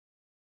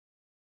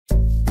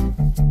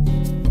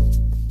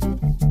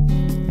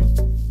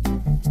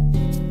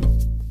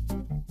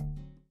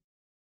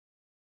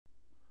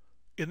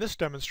In this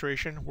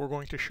demonstration, we're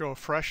going to show a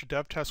fresh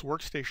DevTest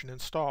Workstation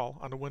install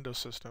on a Windows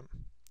system.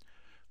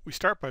 We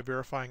start by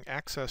verifying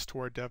access to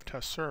our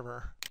DevTest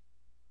server.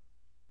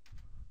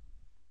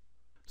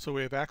 So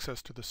we have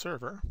access to the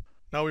server.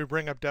 Now we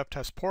bring up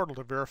DevTest Portal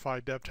to verify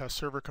DevTest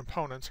server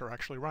components are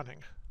actually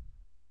running.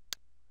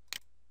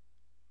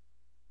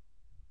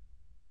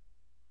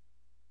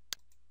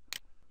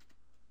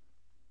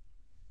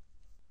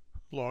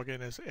 Log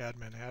in as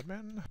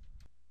admin.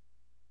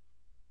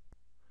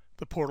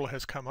 The portal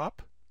has come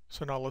up.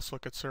 So now let's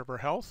look at server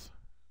health.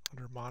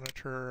 Under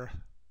monitor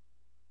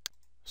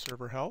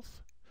server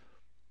health.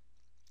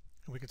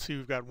 And we can see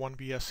we've got one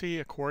VSE,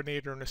 a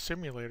coordinator, and a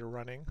simulator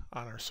running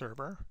on our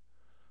server.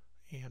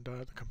 And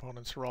the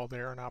components are all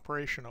there and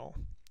operational.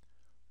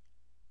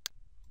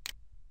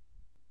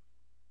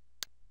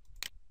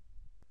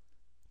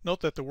 Note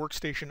that the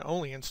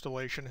workstation-only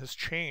installation has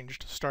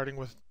changed starting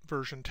with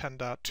version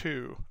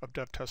 10.2 of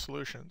DevTest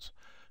Solutions.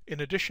 In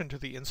addition to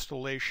the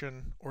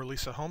installation or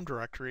Lisa home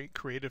directory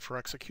created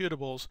for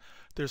executables,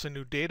 there's a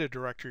new data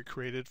directory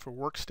created for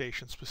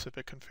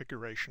workstation-specific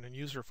configuration and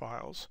user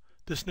files.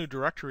 This new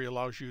directory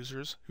allows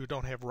users who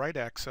don't have write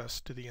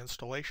access to the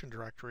installation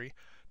directory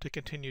to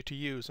continue to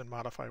use and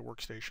modify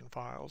workstation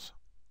files.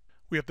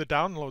 We have the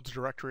Downloads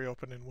directory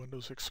open in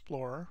Windows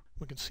Explorer.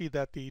 We can see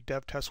that the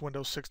DevTest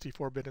Windows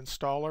 64-bit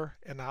installer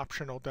and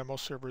optional demo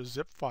server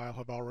zip file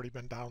have already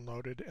been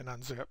downloaded and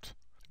unzipped.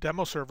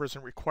 Demo server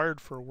isn't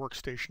required for a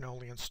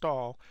workstation-only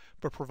install,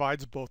 but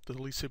provides both the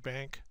Lisa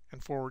Bank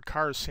and Forward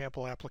Cars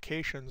sample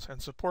applications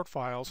and support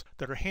files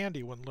that are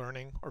handy when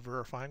learning or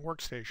verifying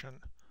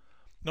Workstation.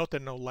 Note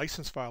that no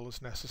license file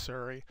is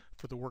necessary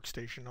for the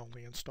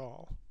workstation-only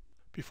install.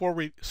 Before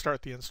we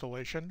start the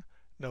installation,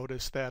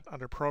 notice that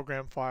under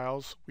Program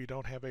Files, we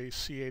don't have a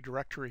CA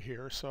directory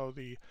here, so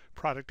the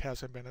product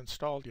hasn't been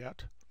installed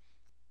yet.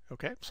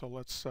 Okay, so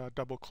let's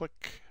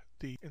double-click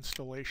the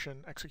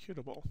installation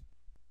executable.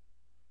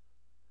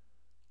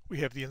 We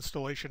have the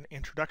installation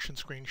introduction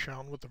screen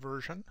shown with the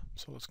version,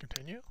 so let's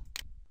continue.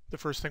 The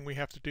first thing we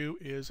have to do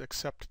is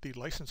accept the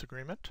license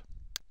agreement.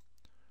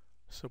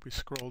 So we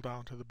scroll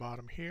down to the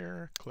bottom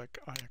here, click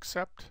I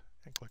accept,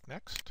 and click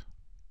Next.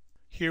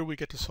 Here we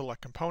get to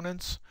select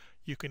components.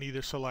 You can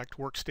either select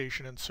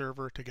Workstation and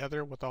Server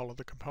together with all of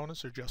the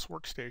components or just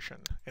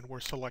Workstation, and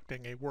we're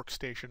selecting a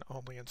Workstation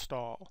only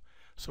install.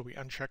 So we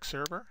uncheck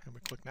Server and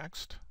we click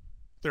Next.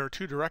 There are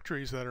two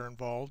directories that are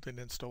involved in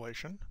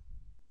installation.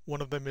 One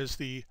of them is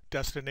the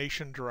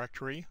destination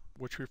directory,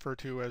 which we refer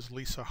to as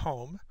Lisa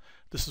Home.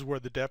 This is where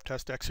the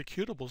DevTest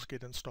executables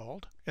get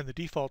installed, and the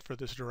default for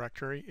this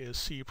directory is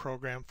C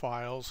Program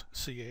Files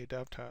CA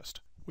DevTest.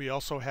 We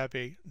also have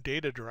a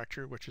data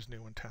directory, which is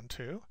new in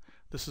 10.2.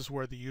 This is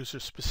where the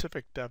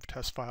user-specific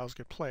DevTest files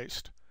get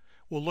placed.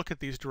 We'll look at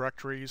these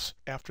directories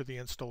after the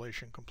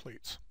installation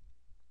completes.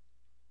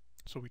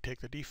 So we take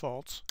the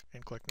defaults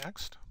and click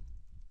Next.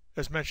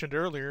 As mentioned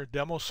earlier,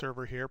 Demo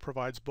Server here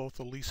provides both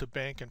the Lisa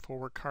Bank and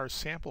Forward Cars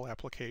sample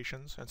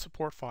applications and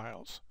support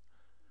files.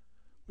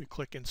 We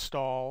click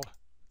Install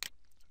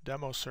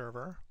Demo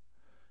Server,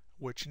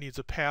 which needs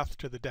a path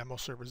to the Demo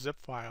Server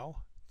zip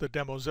file. The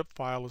demo zip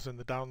file is in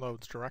the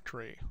Downloads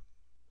directory.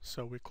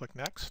 So we click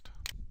Next,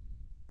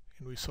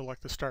 and we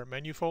select the Start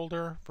Menu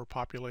folder for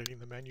populating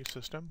the menu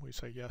system. We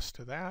say yes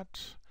to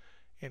that,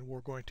 and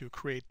we're going to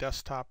create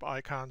desktop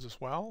icons as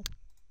well.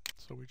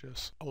 So we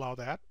just allow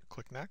that,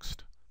 click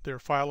Next. There are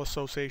file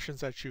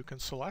associations that you can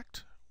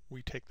select.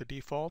 We take the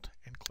default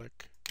and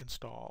click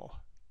Install.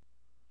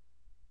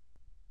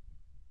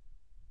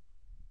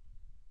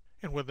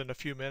 And within a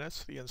few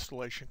minutes, the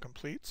installation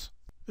completes.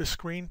 This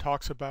screen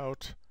talks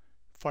about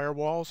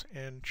firewalls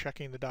and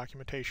checking the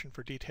documentation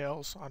for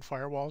details on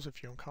firewalls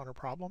if you encounter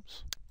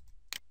problems.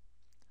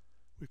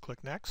 We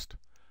click Next,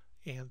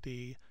 and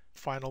the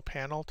final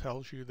panel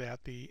tells you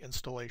that the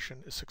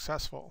installation is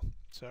successful.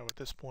 So at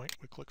this point,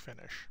 we click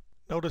Finish.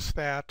 Notice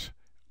that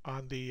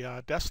on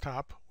the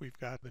desktop, we've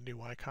got the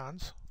new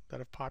icons that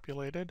have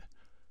populated.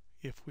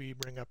 If we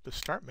bring up the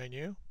Start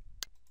menu,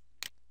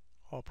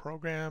 all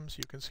programs,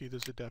 you can see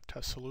there's a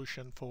DevTest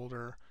Solution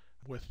folder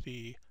with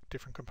the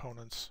different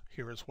components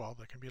here as well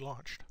that can be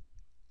launched.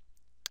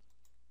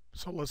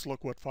 So let's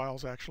look what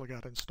files actually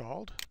got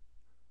installed.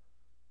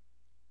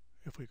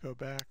 If we go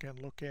back and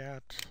look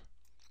at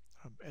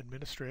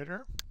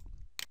Administrator,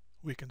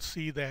 we can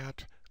see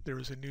that there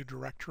is a new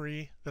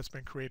directory that's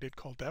been created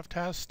called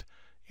DevTest,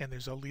 and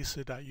there's a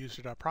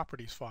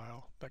lisa.user.properties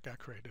file that got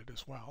created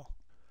as well.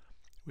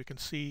 We can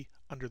see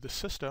under the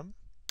system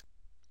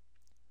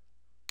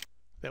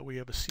that we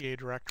have a CA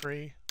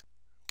directory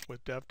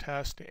with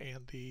DevTest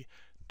and the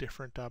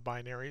different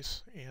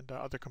binaries and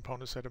other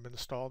components that have been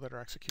installed that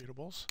are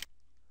executables.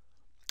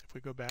 If we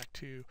go back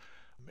to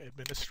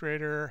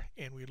Administrator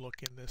and we look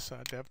in this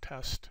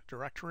DevTest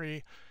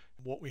directory,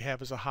 what we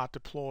have is a hot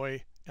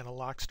deploy and a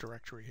locks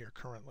directory here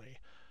currently.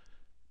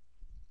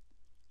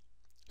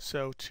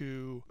 So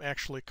to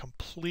actually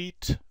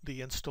complete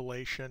the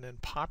installation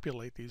and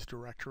populate these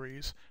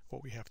directories,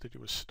 what we have to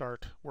do is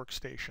start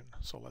Workstation.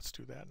 So let's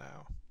do that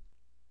now.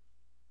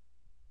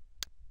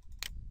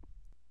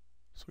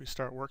 So we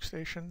start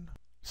Workstation.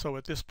 So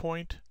at this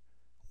point,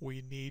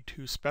 we need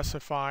to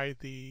specify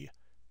the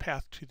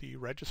path to the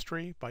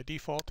registry. By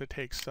default, it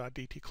takes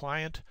DT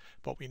client,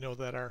 but we know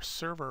that our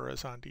server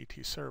is on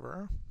DT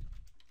server.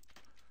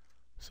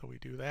 So we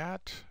do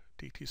that.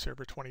 DT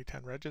server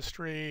 2010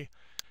 registry.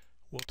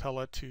 We'll tell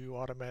it to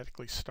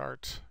automatically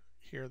start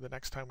here the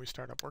next time we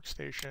start up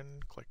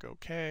Workstation. Click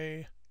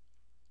OK.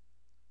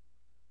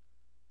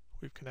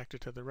 We've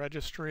connected to the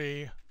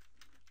registry.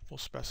 We'll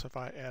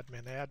specify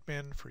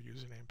admin for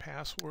username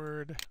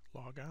password.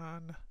 Log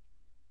on.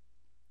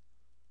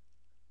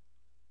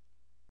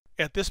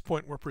 At this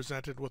point, we're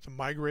presented with the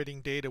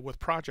Migrating Data with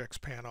Projects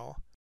panel,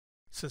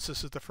 since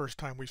this is the first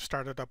time we've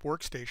started up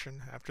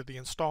Workstation after the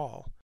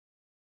install.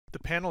 The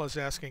panel is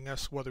asking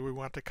us whether we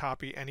want to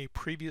copy any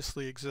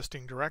previously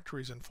existing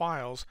directories and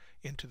files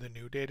into the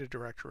new data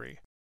directory.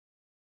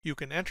 You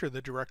can enter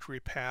the directory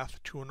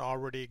path to an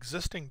already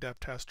existing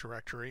DevTest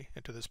directory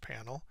into this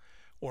panel,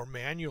 or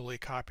manually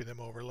copy them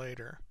over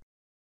later.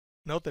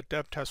 Note that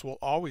DevTest will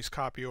always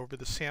copy over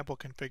the sample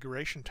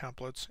configuration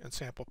templates and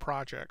sample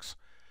projects,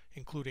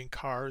 including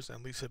CARS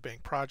and Lisa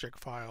Bank project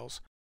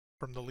files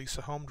from the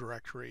Lisa Home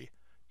directory,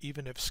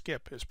 even if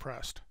skip is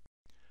pressed.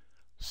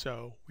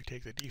 So we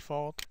take the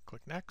default,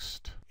 click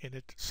Next, and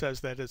it says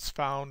that it's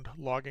found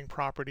logging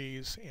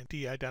properties and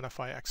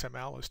de-identify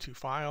XML as two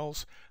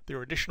files. There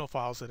are additional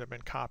files that have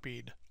been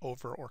copied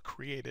over or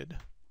created.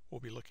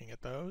 We'll be looking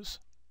at those.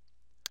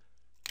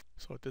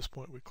 So at this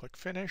point we click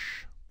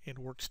Finish, and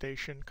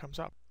Workstation comes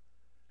up.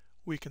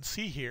 We can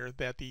see here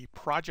that the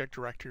project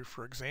directory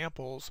for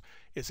examples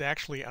is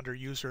actually under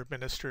User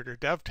Administrator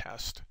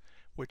DevTest,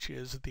 which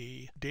is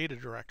the data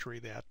directory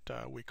that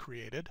we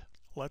created.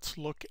 Let's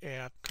look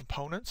at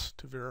components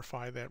to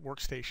verify that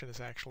Workstation is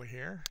actually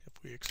here.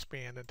 If we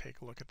expand and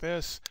take a look at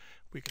this,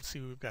 we can see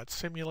we've got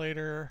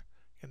Simulator,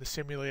 and the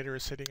Simulator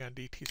is sitting on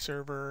DT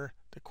server,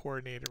 the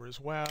Coordinator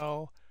as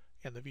well,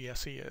 and the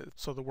VSE is.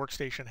 So the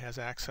Workstation has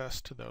access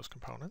to those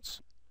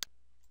components.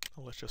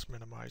 Let's just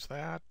minimize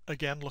that.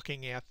 Again,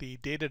 looking at the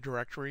data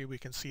directory, we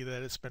can see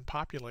that it's been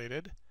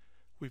populated.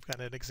 We've got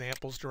an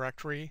examples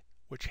directory,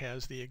 which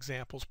has the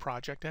examples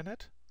project in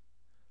it.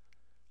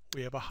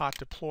 We have a hot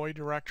deploy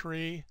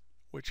directory,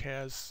 which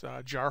has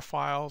jar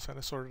files and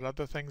assorted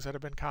other things that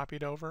have been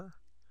copied over.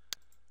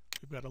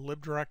 We've got a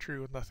lib directory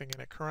with nothing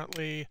in it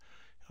currently.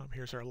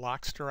 Here's our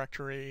locks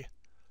directory.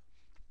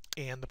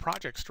 And the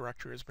projects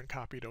directory has been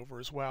copied over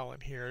as well.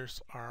 And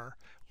here's our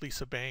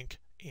Lisa Bank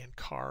and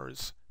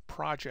CARS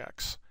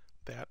projects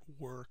that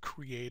were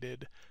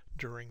created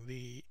during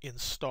the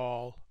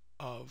install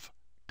of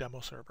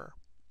demo server.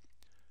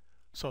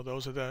 So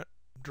those are the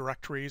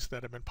directories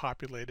that have been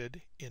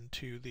populated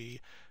into the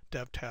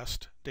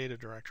DevTest data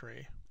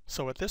directory.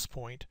 So at this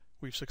point,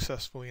 we've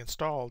successfully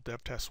installed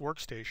DevTest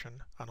Workstation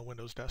on a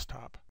Windows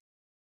desktop.